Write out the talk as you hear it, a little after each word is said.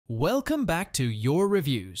Welcome back to Your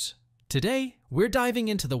Reviews. Today, we're diving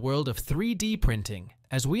into the world of 3D printing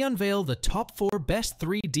as we unveil the top 4 best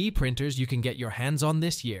 3D printers you can get your hands on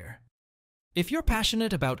this year. If you're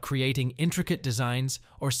passionate about creating intricate designs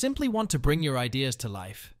or simply want to bring your ideas to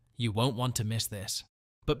life, you won't want to miss this.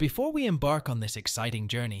 But before we embark on this exciting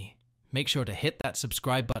journey, make sure to hit that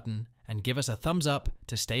subscribe button and give us a thumbs up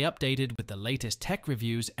to stay updated with the latest tech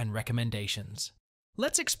reviews and recommendations.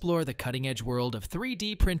 Let's explore the cutting-edge world of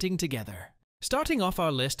 3D printing together. Starting off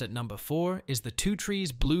our list at number 4 is the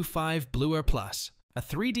Twotrees Blue 5 Bluer Plus, a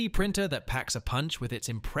 3D printer that packs a punch with its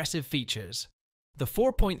impressive features. The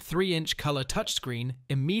 4.3-inch color touchscreen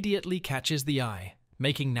immediately catches the eye,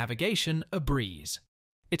 making navigation a breeze.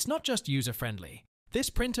 It's not just user-friendly. This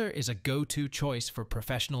printer is a go-to choice for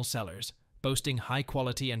professional sellers, boasting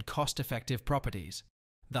high-quality and cost-effective properties.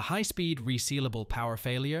 The high-speed resealable power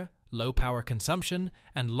failure, low power consumption,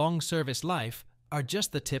 and long service life are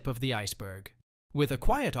just the tip of the iceberg. With a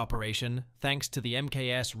quiet operation, thanks to the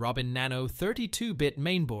MKS Robin Nano 32-bit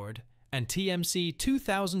mainboard and TMC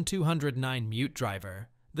 2209 mute driver,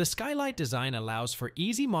 the Skylight design allows for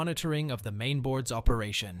easy monitoring of the mainboard's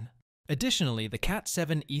operation. Additionally, the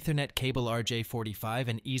Cat7 Ethernet cable RJ45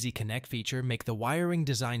 and Easy Connect feature make the wiring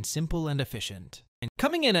design simple and efficient.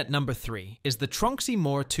 Coming in at number 3 is the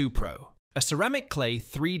TRONXY 2 Pro, a ceramic clay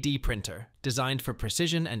 3D printer designed for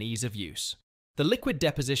precision and ease of use. The liquid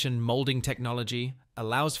deposition molding technology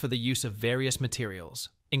allows for the use of various materials,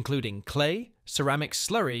 including clay, ceramic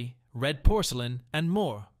slurry, red porcelain, and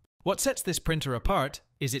more. What sets this printer apart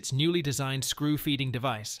is its newly designed screw feeding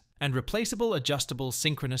device and replaceable adjustable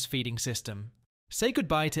synchronous feeding system. Say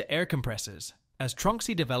goodbye to air compressors, as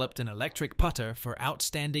TRONXY developed an electric putter for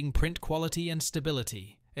outstanding print quality and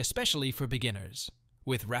stability, especially for beginners.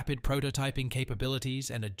 With rapid prototyping capabilities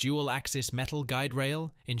and a dual-axis metal guide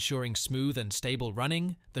rail ensuring smooth and stable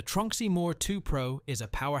running, the TRONXY 2 Pro is a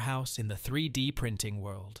powerhouse in the 3D printing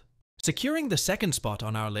world. Securing the second spot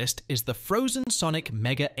on our list is the Phrozen Sonic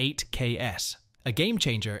Mega 8KS, a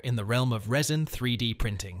game-changer in the realm of resin 3D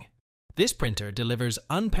printing. This printer delivers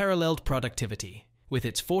unparalleled productivity, with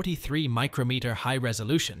its 43 micrometer high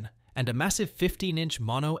resolution and a massive 15-inch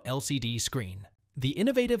mono LCD screen. The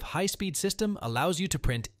innovative high-speed system allows you to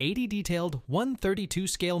print 80 detailed 1/32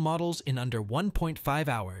 scale models in under 1.5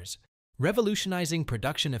 hours. Revolutionizing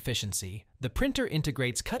production efficiency, the printer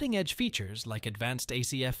integrates cutting-edge features like advanced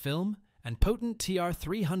ACF film and potent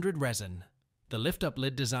TR300 resin. The lift-up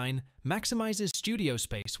lid design maximizes studio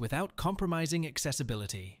space without compromising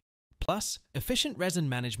accessibility. Plus, efficient resin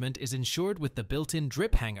management is ensured with the built-in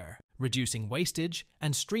drip hanger, reducing wastage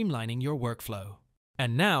and streamlining your workflow.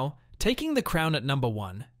 And now, taking the crown at number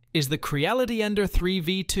 1 is the CREALITY Ender 3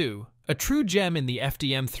 V2, a true gem in the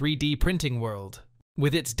FDM 3D printing world.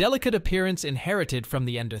 With its delicate appearance inherited from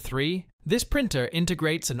the Ender 3, this printer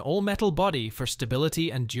integrates an all-metal body for stability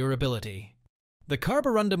and durability. The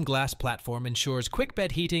carborundum glass platform ensures quick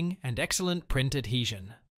bed heating and excellent print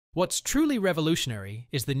adhesion. What's truly revolutionary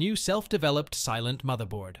is the new self-developed silent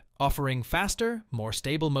motherboard, offering faster, more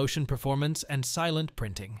stable motion performance and silent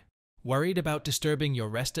printing. Worried about disturbing your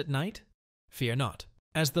rest at night? Fear not,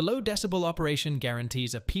 as the low decibel operation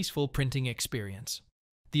guarantees a peaceful printing experience.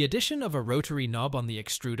 The addition of a rotary knob on the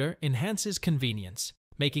extruder enhances convenience,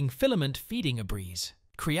 making filament feeding a breeze.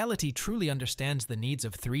 CREALITY truly understands the needs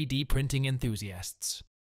of 3D printing enthusiasts.